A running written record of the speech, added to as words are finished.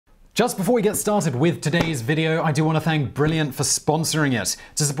Just before we get started with today's video, I do want to thank Brilliant for sponsoring it.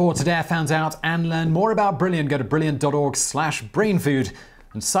 To support Today I Found Out and learn more about Brilliant, go to brilliant.org/brainfood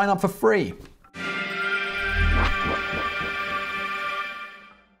and sign up for free.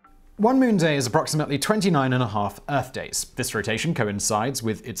 One moon day is approximately 29.5 Earth days. This rotation coincides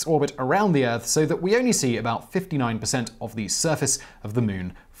with its orbit around the Earth so that we only see about 59% of the surface of the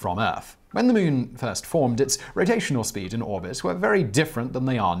moon from Earth. When the moon first formed, its rotational speed and orbit were very different than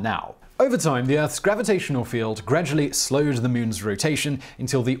they are now. Over time, the Earth's gravitational field gradually slowed the moon's rotation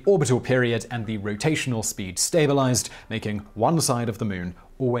until the orbital period and the rotational speed stabilized, making one side of the moon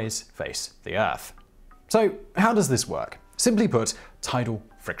always face the Earth. So, how does this work? Simply put, tidal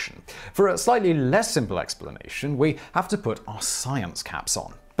friction. For a slightly less simple explanation, we have to put our science caps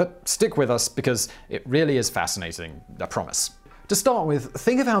on. But stick with us because it really is fascinating, I promise. To start with,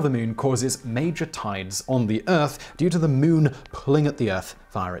 think of how the moon causes major tides on the Earth due to the moon pulling at the Earth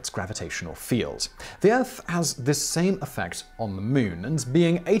via its gravitational field. The Earth has this same effect on the moon, and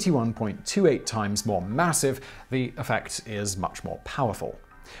being 81.28 times more massive, the effect is much more powerful.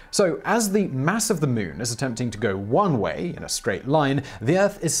 So, as the mass of the moon is attempting to go one way in a straight line, the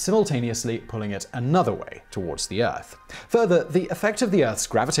Earth is simultaneously pulling it another way towards the Earth. Further, the effect of the Earth's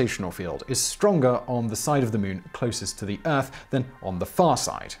gravitational field is stronger on the side of the moon closest to the Earth than on the far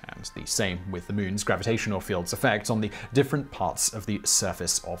side, and the same with the moon's gravitational field's effect on the different parts of the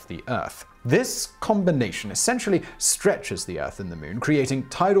surface of the Earth. This combination essentially stretches the Earth and the moon, creating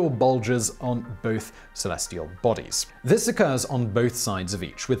tidal bulges on both celestial bodies. This occurs on both sides of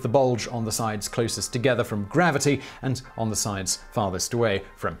each, with the bulge on the sides closest together from gravity and on the sides farthest away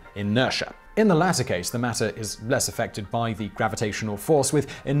from inertia. In the latter case, the matter is less affected by the gravitational force, with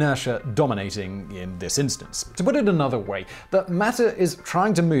inertia dominating in this instance. To put it another way, the matter is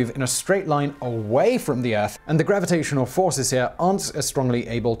trying to move in a straight line away from the Earth, and the gravitational forces here aren't as strongly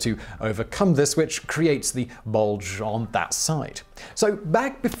able to overcome this, which creates the bulge on that side. So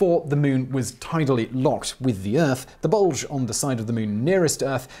back before the moon was tidally locked with the Earth, the bulge on the side of the moon nearest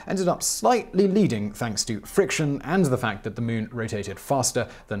Earth ended up slightly leading thanks to friction and the fact that the moon rotated faster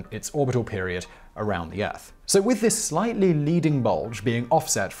than its orbital period around the Earth. So with this slightly leading bulge being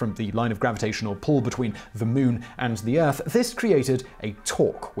offset from the line of gravitational pull between the moon and the Earth, this created a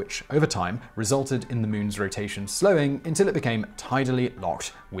torque, which over time resulted in the moon's rotation slowing until it became tidally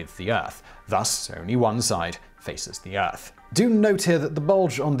locked with the Earth. Thus, only one side faces the Earth. Do note here that the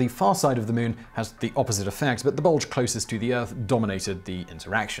bulge on the far side of the moon has the opposite effect, but the bulge closest to the Earth dominated the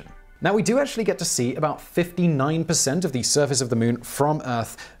interaction. Now, we do actually get to see about 59% of the surface of the moon from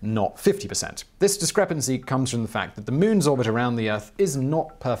Earth, not 50%. This discrepancy comes from the fact that the moon's orbit around the Earth is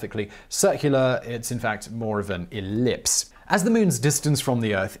not perfectly circular, it's in fact more of an ellipse. As the moon's distance from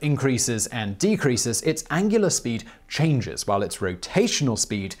the Earth increases and decreases, its angular speed changes, while its rotational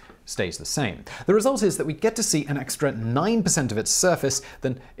speed stays the same. The result is that we get to see an extra 9% of its surface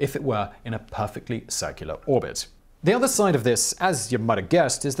than if it were in a perfectly circular orbit. The other side of this, as you might have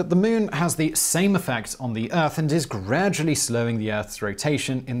guessed, is that the moon has the same effect on the Earth and is gradually slowing the Earth's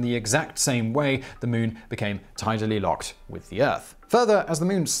rotation in the exact same way the moon became tidally locked with the Earth. Further, as the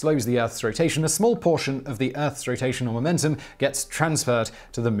moon slows the Earth's rotation, a small portion of the Earth's rotational momentum gets transferred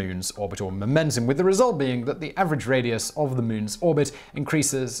to the moon's orbital momentum, with the result being that the average radius of the moon's orbit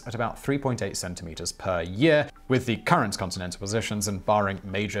increases at about 3.8 centimeters per year, with the current continental positions and barring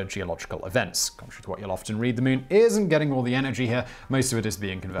major geological events. Contrary to what you'll often read, the moon isn't getting all the energy here. Most of it is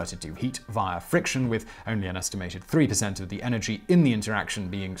being converted to heat via friction, with only an estimated 3% of the energy in the interaction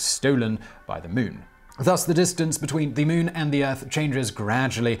being stolen by the moon. Thus, the distance between the moon and the Earth changes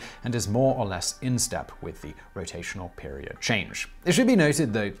gradually and is more or less in step with the rotational period change. It should be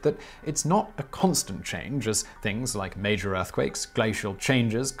noted, though, that it's not a constant change, as things like major earthquakes, glacial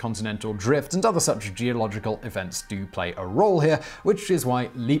changes, continental drift, and other such geological events do play a role here, which is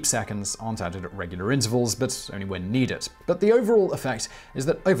why leap seconds aren't added at regular intervals, but only when needed. But the overall effect is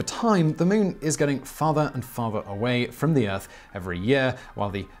that over time, the moon is getting farther and farther away from the Earth every year, while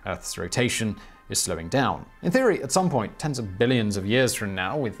the Earth's rotation is slowing down. In theory, at some point, tens of billions of years from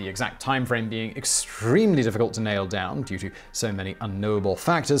now, with the exact time frame being extremely difficult to nail down due to so many unknowable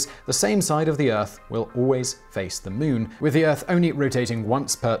factors, the same side of the Earth will always face the moon, with the Earth only rotating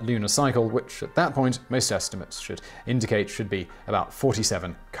once per lunar cycle, which at that point, most estimates should indicate should be about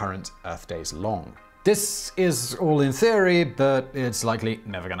 47 current Earth days long. This is all in theory, but it's likely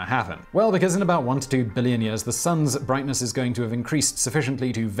never going to happen. Well, because in about 1 to 2 billion years, the sun's brightness is going to have increased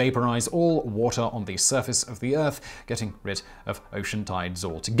sufficiently to vaporize all water on the surface of the Earth, getting rid of ocean tides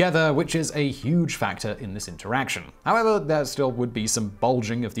altogether, which is a huge factor in this interaction. However, there still would be some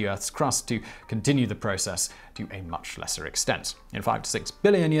bulging of the Earth's crust to continue the process to a much lesser extent. In 5 to 6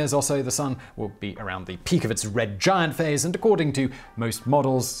 billion years or so, the Sun will be around the peak of its red giant phase, and according to most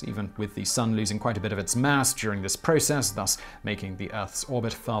models, even with the Sun losing quite a bit of its mass during this process, thus making the Earth's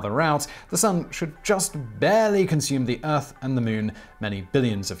orbit farther out, the Sun should just barely consume the Earth and the Moon many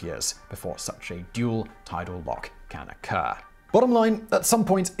billions of years before such a dual tidal lock can occur. Bottom line, at some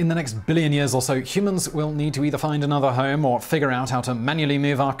point in the next billion years or so, humans will need to either find another home or figure out how to manually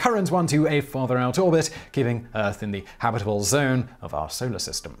move our current one to a farther out orbit, keeping Earth in the habitable zone of our solar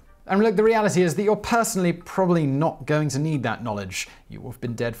system. And look, the reality is that you're personally probably not going to need that knowledge. You will have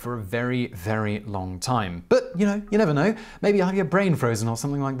been dead for a very, very long time. But, you never know. Maybe you have your brain frozen or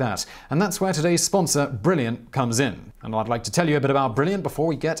something like that. And that's where today's sponsor, Brilliant, comes in. And I'd like to tell you a bit about Brilliant before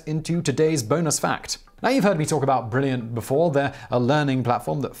we get into today's bonus fact. Now, you've heard me talk about Brilliant before. They're a learning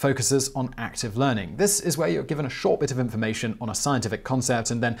platform that focuses on active learning. This is where you're given a short bit of information on a scientific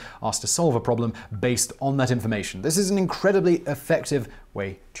concept and then asked to solve a problem based on that information. This is an incredibly effective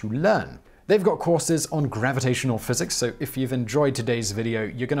way to learn. They've got courses on gravitational physics, so if you've enjoyed today's video,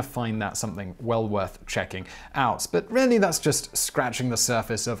 you're going to find that something well worth checking out. But really, that's just scratching the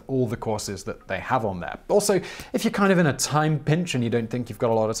surface of all the courses that they have on there. Also, if you're kind of in a time pinch and you don't think you've got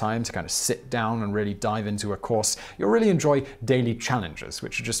a lot of time to kind of sit down and really dive into a course, you'll really enjoy daily challenges,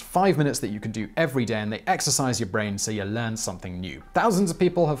 which are just 5 minutes that you can do every day, and they exercise your brain so you learn something new. Thousands of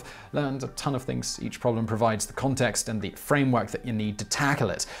people have learned a ton of things. Each problem provides the context and the framework that you need to tackle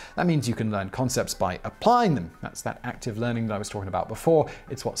it. That means you can learn concepts by applying them. That's that active learning that I was talking about before.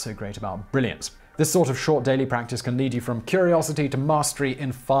 It's what's so great about Brilliant. This sort of short daily practice can lead you from curiosity to mastery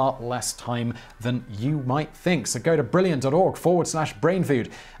in far less time than you might think. So go to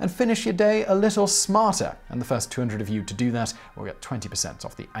brilliant.org/brainfood and finish your day a little smarter. And the first 200 of you to do that will get 20%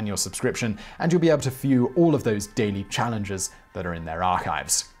 off the annual subscription, and you'll be able to view all of those daily challenges that are in their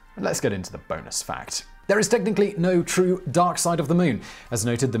archives. And let's get into the bonus fact. There is technically no true dark side of the moon. As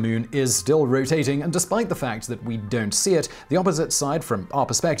noted, the moon is still rotating, and despite the fact that we don't see it, the opposite side from our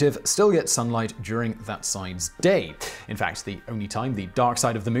perspective still gets sunlight during that side's day. In fact, the only time the dark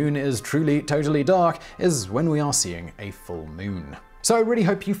side of the moon is truly totally dark is when we are seeing a full moon. So I really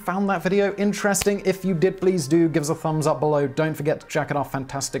hope you found that video interesting. If you did, please do give us a thumbs up below. Don't forget to check out our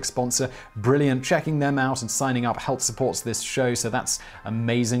fantastic sponsor, Brilliant. Checking them out and signing up helps support this show, so that's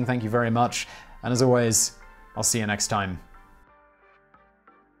amazing. Thank you very much. And as always, I'll see you next time.